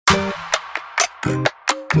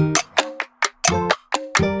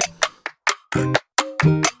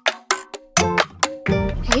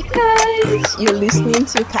You're listening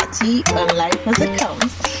to Kati on Life as It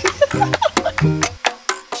Comes.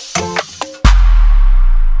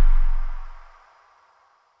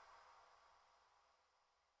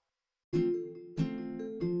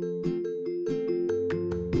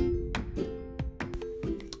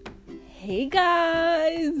 Hey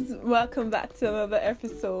guys, welcome back to another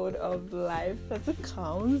episode of Life as It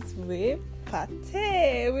Comes with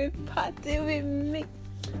Pate, with me.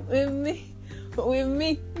 With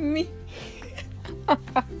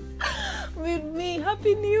me.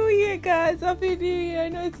 Happy New Year, guys. Happy New Year. I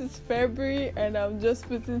know it's February and I'm just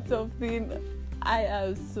putting something. I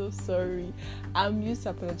am so sorry. I'm used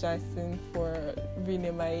to apologizing for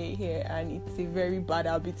renaming my hair, and it's a very bad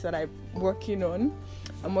habit that I'm working on.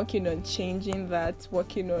 I'm working on changing that,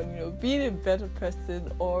 working on, being a better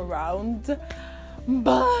person all around.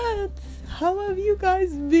 But how have you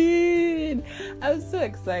guys been? I'm so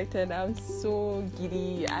excited. I'm so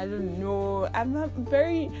giddy. I don't know. I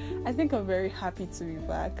think I'm very happy to be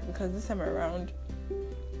back because this time around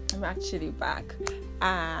I'm actually back.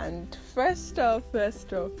 And first off,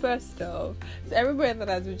 so everybody that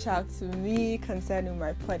has reached out to me concerning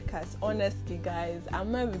my podcast, honestly guys,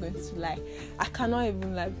 I'm not even going to lie. I cannot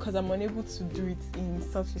even lie because I'm unable to do it in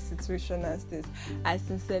such a situation as this. I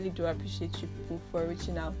sincerely do appreciate you people for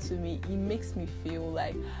reaching out to me. It makes me feel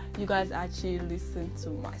like you guys actually listen to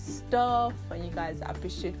my stuff and you guys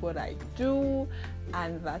appreciate what I do,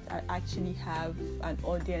 and that I actually have an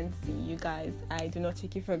audience in you guys. I do not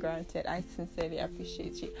take it for granted. I sincerely appreciate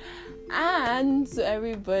you. And to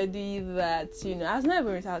everybody that, has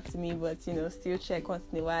never reached out to me, but, still check once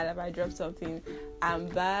in a while. If I drop something, I'm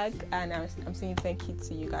back, and I'm saying thank you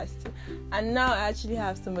to you guys too. And now I actually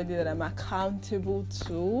have somebody that I'm accountable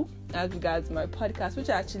to as regards my podcast, which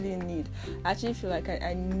I actually need. I actually feel like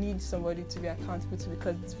I need somebody to be accountable to,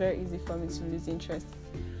 because it's very easy for me to lose interest.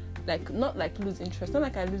 Not like I lose interest,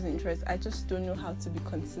 I just don't know how to be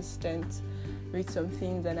consistent with some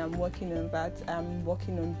things, and I'm working on that. I'm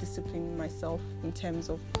working on disciplining myself in terms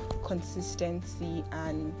of consistency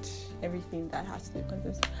and everything that has to be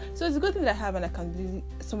consistent. So it's a good thing that I have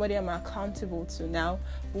somebody I'm accountable to now,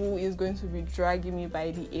 who is going to be dragging me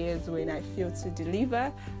by the ears when I fail to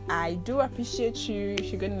deliver. I do appreciate you.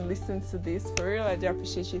 If you're going to listen to this, for real, I do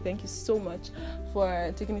appreciate you. Thank you so much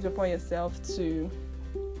for taking it upon yourself to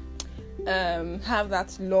have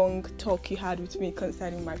that long talk you had with me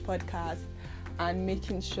concerning my podcast and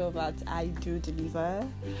making sure that I do deliver.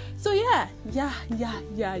 So yeah. How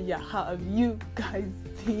have you guys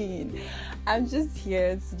been? I'm just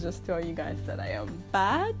here to just tell you guys that I am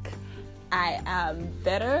back. I am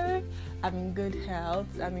better. I'm in good health.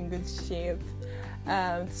 I'm in good shape.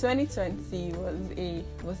 2020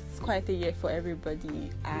 was quite a year for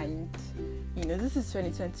everybody, and this is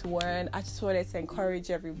 2021. I just wanted to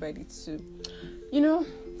encourage everybody to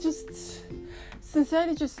just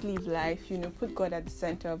sincerely just live life, put God at the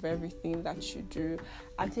center of everything that you do,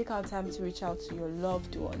 and take out time to reach out to your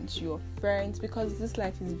loved ones, your friends, because this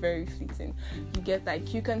life is very fleeting. You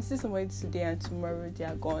can see somebody today and tomorrow they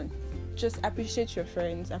are gone. Just appreciate your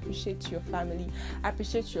friends, appreciate your family,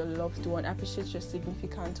 appreciate your loved one, appreciate your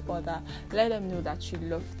significant other. Let them know that you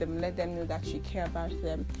love them. Let them know that you care about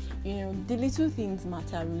them. The little things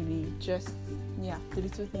matter, really. The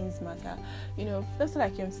little things matter. That's what I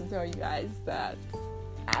came to tell you guys, that.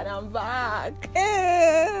 And I'm back.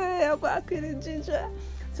 Hey, I'm back with the ginger.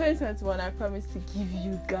 2021, I promise to give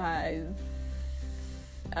you guys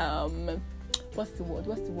What's the word?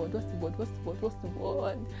 I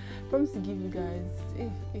promise to give you guys. I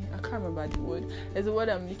can't remember the word. There's a word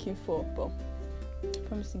I'm looking for, but I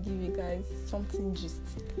promise to give you guys something just.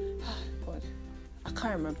 God, I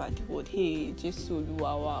can't remember the word. Hey, just so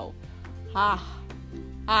wow.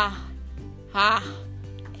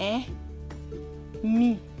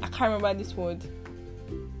 Me. I can't remember this word.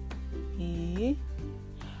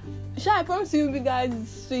 I promise you guys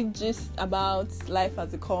sweet gist about life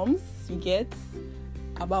as it comes. You get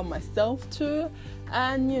about myself too,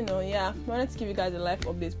 and I wanted to give you guys a life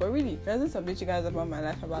update, but really there's not update you guys about my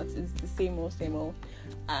life about is the same old.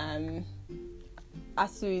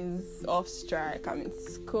 Asu is off strike. I'm in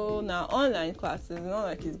school now, online classes, not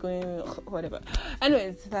like it's going whatever.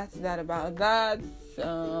 Anyways, that's that about that.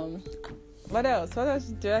 What else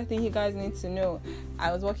do I think you guys need to know?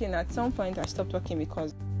 I was working. At some point I stopped working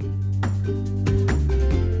because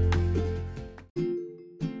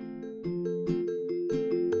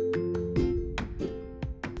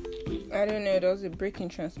I don't know, there was a break in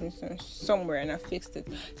transmission somewhere and I fixed it.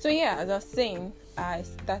 So yeah, as I was saying, I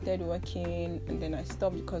started working and then I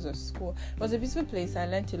stopped because of school. It was a beautiful place. I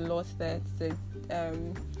learned a lot there. It's a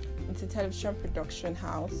It's a television production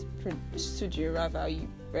house, studio rather.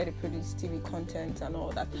 Where they produce TV content and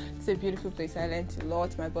all that. It's a beautiful place. I learned a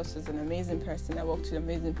lot. My boss was an amazing person. I worked with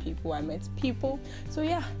amazing people. I met people. So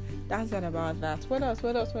yeah, that's that about that. What else? Do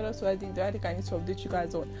I think I need to update you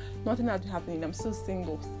guys on? Nothing has been happening. I'm still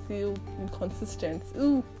single, still inconsistent.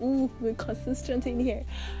 We're consistent in here.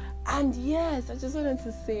 And yes, I just wanted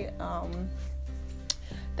to say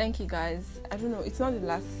thank you guys. I don't know, it's not the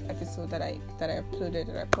last episode that I uploaded,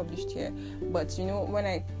 that I published here, but you know, when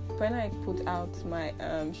I put out my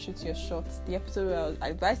shoot your shots, the episode where I was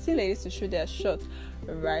advising ladies to shoot their shots,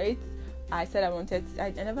 right? I said I wanted,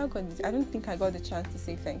 I never got it. I don't think I got the chance to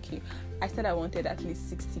say thank you. I said I wanted at least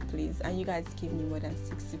 60 plays, and you guys gave me more than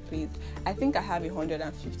 60 plays. I think I have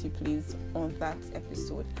 150 plays on that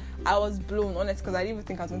episode. I was blown, honest, because I didn't even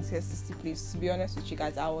think I was going to say 60 plays. To be honest with you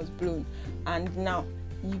guys, I was blown. And now,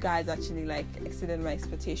 you guys actually exceeded my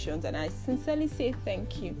expectations, and I sincerely say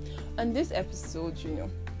thank you. On this episode, you know,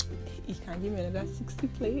 you can give me another 60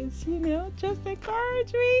 plays, you know, just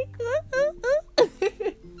encourage me.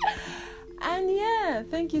 And yeah,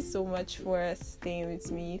 thank you so much for staying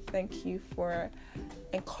with me. Thank you for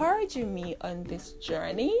encouraging me on this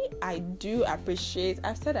journey. I do appreciate,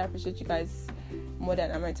 I've said I appreciate you guys more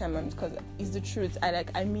than my time, because it's the truth. I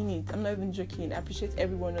mean it. I'm not even joking. I appreciate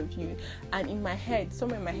every one of you. And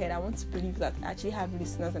somewhere in my head, I want to believe that I actually have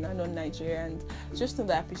listeners and are not Nigerians. Just know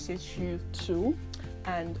that I appreciate you too.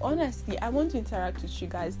 And honestly, I want to interact with you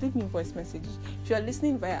guys. Leave me a voice message. If you're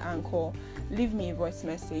listening via Anchor, leave me a voice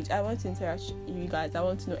message. I want to interact with you guys. I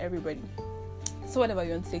want to know everybody. So whatever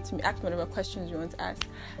you want to say to me, ask me whatever questions you want to ask.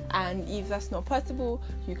 And if that's not possible,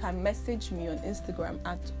 you can message me on Instagram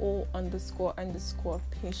at @o__patience.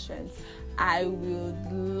 I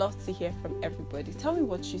would love to hear from everybody. Tell me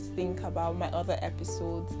what you think about my other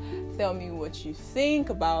episodes. Tell me what you think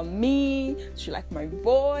about me. Do you like my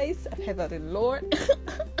voice? I've heard that a lot.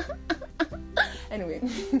 Anyway,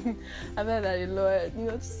 I've heard that a lot. You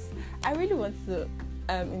know, I really want to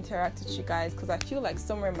interact with you guys, because I feel like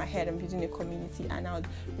somewhere in my head I'm building a community, and I would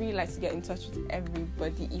really like to get in touch with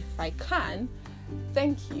everybody if I can.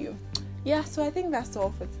 Thank you. Yeah, so I think that's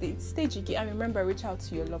all for today. Stay jiggy, and remember, reach out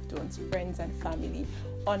to your loved ones, friends and family.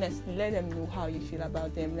 Honestly, let them know how you feel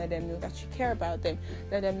about them. Let them know that you care about them.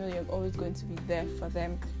 Let them know you're always going to be there for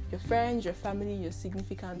them. Your friends, your family, your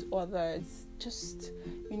significant others. Just,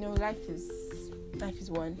 you know, life is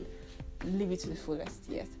one. Live it to the fullest.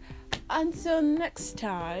 Yes. Until next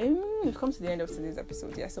time, we've come to the end of today's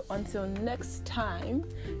episode. Yeah, so until next time,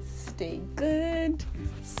 stay good,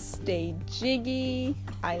 stay jiggy.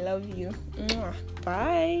 I love you.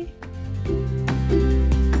 Bye.